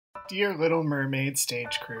Dear Little Mermaid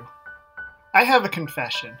stage crew, I have a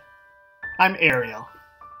confession. I'm Ariel.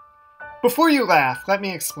 Before you laugh, let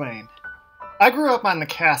me explain. I grew up on the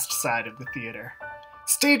cast side of the theater.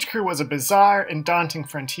 Stage crew was a bizarre and daunting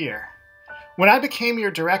frontier. When I became your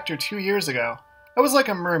director 2 years ago, I was like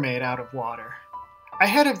a mermaid out of water. I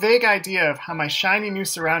had a vague idea of how my shiny new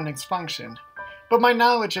surroundings functioned, but my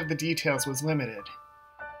knowledge of the details was limited.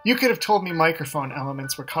 You could have told me microphone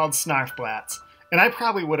elements were called snarfblats, and I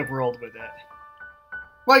probably would have rolled with it.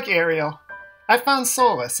 Like Ariel, I found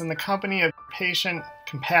solace in the company of patient,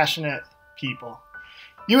 compassionate people.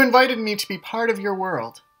 You invited me to be part of your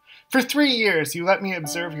world. For 3 years, you let me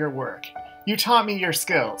observe your work. You taught me your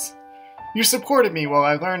skills. You supported me while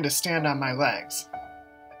I learned to stand on my legs.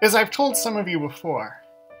 As I've told some of you before,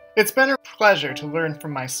 it's been a pleasure to learn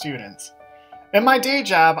from my students. In my day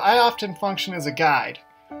job, I often function as a guide,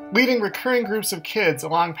 leading recurring groups of kids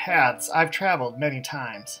along paths I've traveled many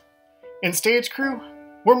times. In stage crew,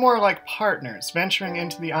 we're more like partners venturing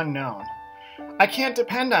into the unknown. I can't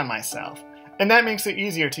depend on myself, and that makes it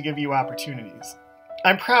easier to give you opportunities.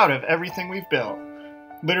 I'm proud of everything we've built,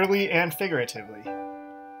 literally and figuratively,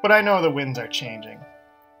 but I know the winds are changing.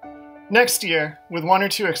 Next year, with 1 or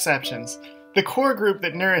 2 exceptions, the core group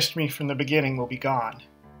that nourished me from the beginning will be gone.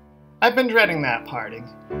 I've been dreading that parting,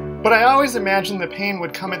 but I always imagined the pain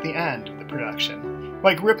would come at the end of the production,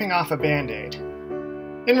 like ripping off a Band-Aid.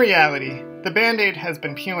 In reality, the Band-Aid has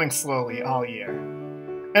been peeling slowly all year.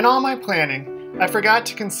 In all my planning, I forgot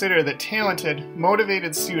to consider that talented,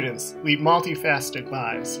 motivated students lead multifaceted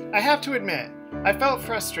lives. I have to admit, I felt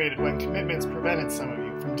frustrated when commitments prevented some of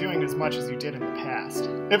you from doing as much as you did in the past.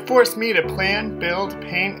 It forced me to plan, build,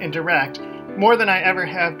 paint, and direct more than I ever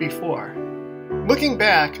have before. Looking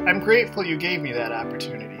back, I'm grateful you gave me that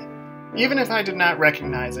opportunity, even if I did not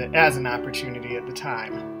recognize it as an opportunity at the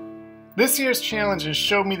time. This year's challenges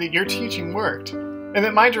showed me that your teaching worked, and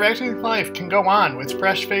that my directing life can go on with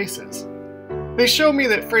fresh faces. They showed me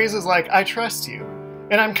that phrases like, "I trust you,"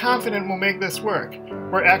 and "I'm confident we'll make this work,"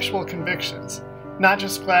 were actual convictions, not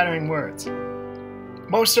just flattering words.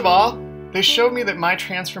 Most of all, they showed me that my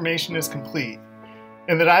transformation is complete,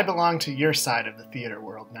 and that I belong to your side of the theater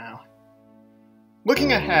world now.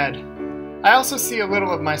 Looking ahead, I also see a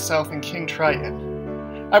little of myself in King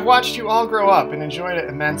Triton. I've watched you all grow up and enjoyed it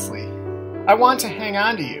immensely. I want to hang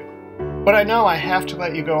on to you, but I know I have to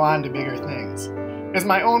let you go on to bigger things. As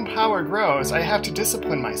my own power grows, I have to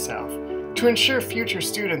discipline myself to ensure future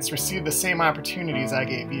students receive the same opportunities I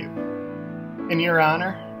gave you. In your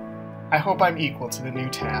honor, I hope I'm equal to the new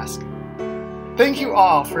task. Thank you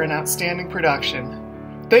all for an outstanding production.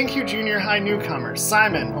 Thank you junior high newcomers,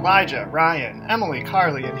 Simon, Elijah, Ryan, Emily,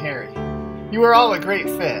 Carly, and Harry. You are all a great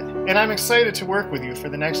fit, and I'm excited to work with you for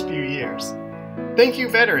the next few years. Thank you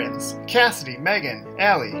veterans, Cassidy, Megan,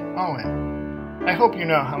 Allie, Owen. I hope you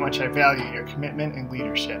know how much I value your commitment and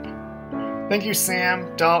leadership. Thank you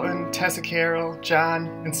Sam, Dalton, Tessa Carroll, John,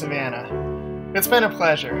 and Savannah. It's been a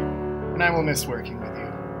pleasure, and I will miss working with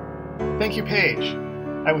you. Thank you Paige.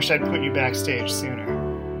 I wish I'd put you backstage sooner.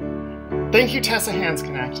 Thank you Tessa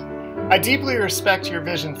Hansconnect. I deeply respect your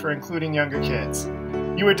vision for including younger kids.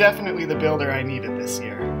 You were definitely the builder I needed this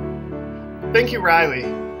year. Thank you Riley.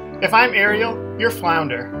 If I'm Ariel, you're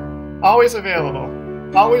Flounder. Always available,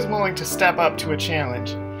 always willing to step up to a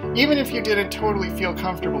challenge, even if you didn't totally feel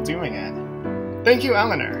comfortable doing it. Thank you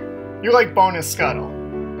Eleanor. You're like Bonus Scuttle.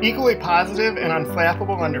 Equally positive and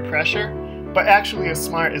unflappable under pressure, but actually as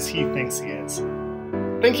smart as he thinks he is.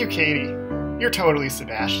 Thank you Katie. You're totally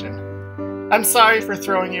Sebastian. I'm sorry for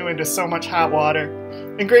throwing you into so much hot water,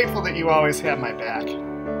 and grateful that you always have my back.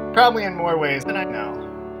 Probably in more ways than I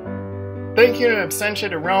know. Thank you in absentia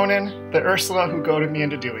to Ronan, the Ursula who goaded me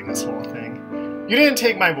into doing this whole thing. You didn't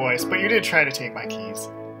take my voice, but you did try to take my keys.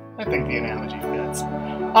 I think the analogy fits.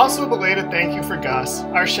 Also a belated thank you for Gus,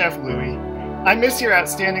 our chef Louie. I miss your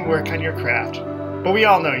outstanding work on your craft, but we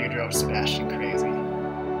all know you drove Sebastian crazy.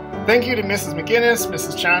 Thank you to Mrs. McGinnis,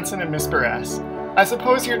 Mrs. Johnson, and Miss Burress. I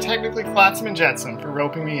suppose you're technically Flotsam and Jetsam for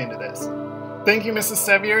roping me into this. Thank you Mrs.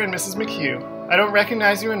 Sevier and Mrs. McHugh. I don't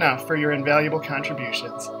recognize you enough for your invaluable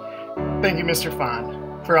contributions. Thank you Mr.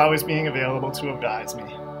 Fond for always being available to advise me.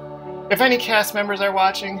 If any cast members are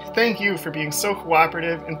watching, thank you for being so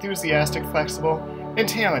cooperative, enthusiastic, flexible, and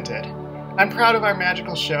talented. I'm proud of our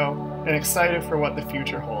magical show and excited for what the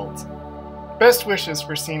future holds. Best wishes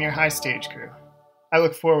for senior high stage crew. I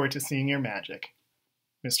look forward to seeing your magic.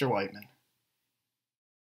 Mr. Whiteman.